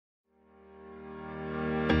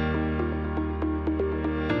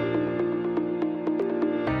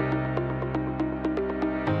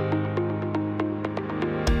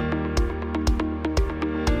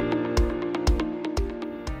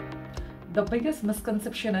The biggest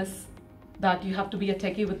misconception is that you have to be a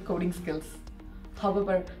techie with coding skills.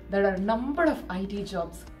 However, there are a number of IT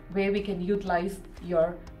jobs where we can utilize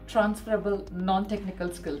your transferable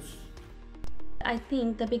non-technical skills. I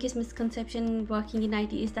think the biggest misconception working in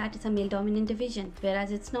IT is that it's a male-dominant division,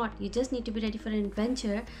 whereas it's not. You just need to be ready for an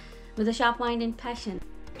adventure with a sharp mind and passion.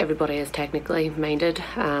 Everybody is technically minded,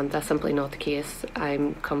 that's simply not the case.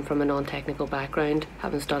 I come from a non-technical background,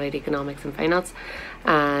 having studied economics and finance,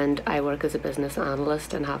 and I work as a business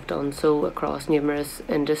analyst and have done so across numerous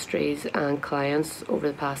industries and clients over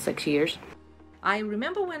the past 6 years. I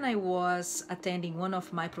remember when I was attending one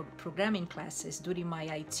of my programming classes during my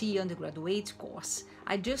IT undergraduate course,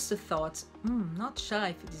 I just thought, not sure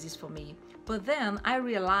if this is for me. But then I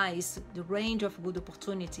realized the range of good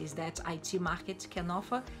opportunities that IT market can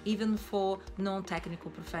offer, even for non-technical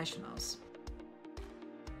professionals.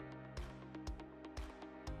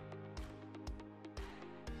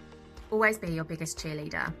 Always be your biggest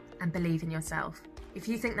cheerleader and believe in yourself. If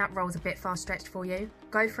you think that role's a bit far-stretched for you,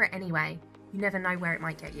 go for it anyway. You never know where it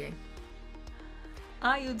might get you.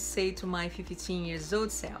 I would say to my 15 years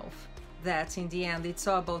old self that in the end it's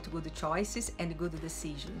all about good choices and good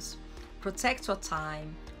decisions. Protect your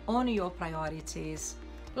time, own your priorities.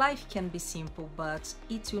 Life can be simple, but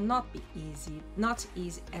it will not be easy, not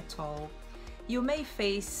easy at all. You may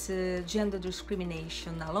face gender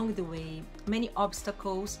discrimination along the way, many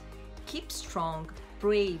obstacles. Keep strong,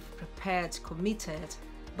 brave, prepared, committed,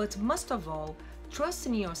 but most of all, trust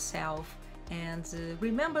in yourself and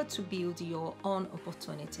remember to build your own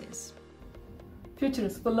opportunities. Future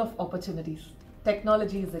is full of opportunities.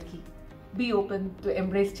 Technology is the key. Be open to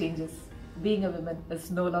embrace changes. Being a woman is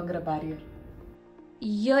no longer a barrier.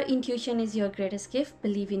 Your intuition is your greatest gift.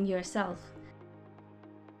 Believe in yourself.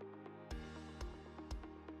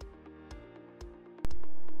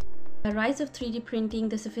 The rise of 3D printing,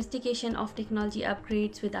 the sophistication of technology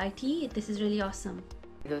upgrades with IT, this is really awesome.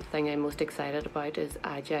 The thing I'm most excited about is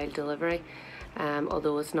agile delivery.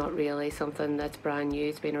 Although it's not really something that's brand new,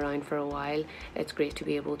 it's been around for a while, it's great to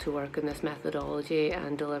be able to work in this methodology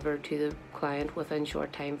and deliver to the client within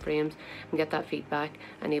short time frames and get that feedback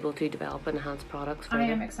and able to develop and enhance products further. I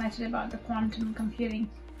am excited about the quantum computing,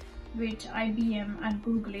 which IBM and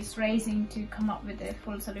Google is raising to come up with a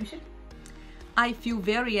full solution. I feel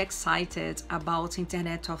very excited about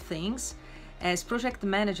Internet of Things. As project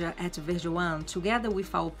manager at Verjoan, together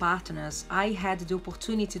with our partners, I had the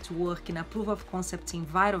opportunity to work in a proof of concept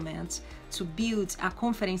environment to build a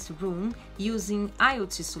conference room using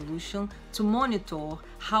IoT solution to monitor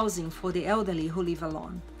housing for the elderly who live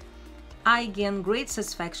alone. I gain great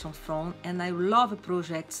satisfaction from, and I love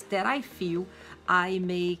projects that I feel I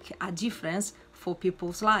make a difference for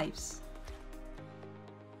people's lives.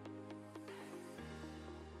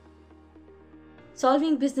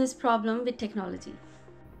 Solving business problem with technology.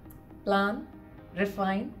 Plan,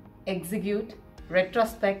 refine, execute,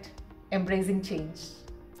 retrospect, embracing change.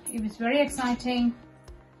 It was very exciting,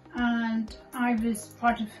 and I was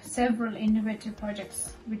part of several innovative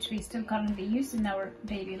projects which we still currently use in our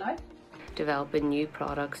daily life. Developing new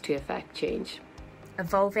products to affect change.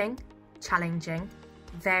 Evolving, challenging,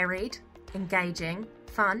 varied, engaging,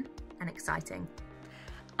 fun and exciting.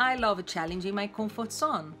 I love challenging my comfort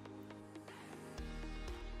zone.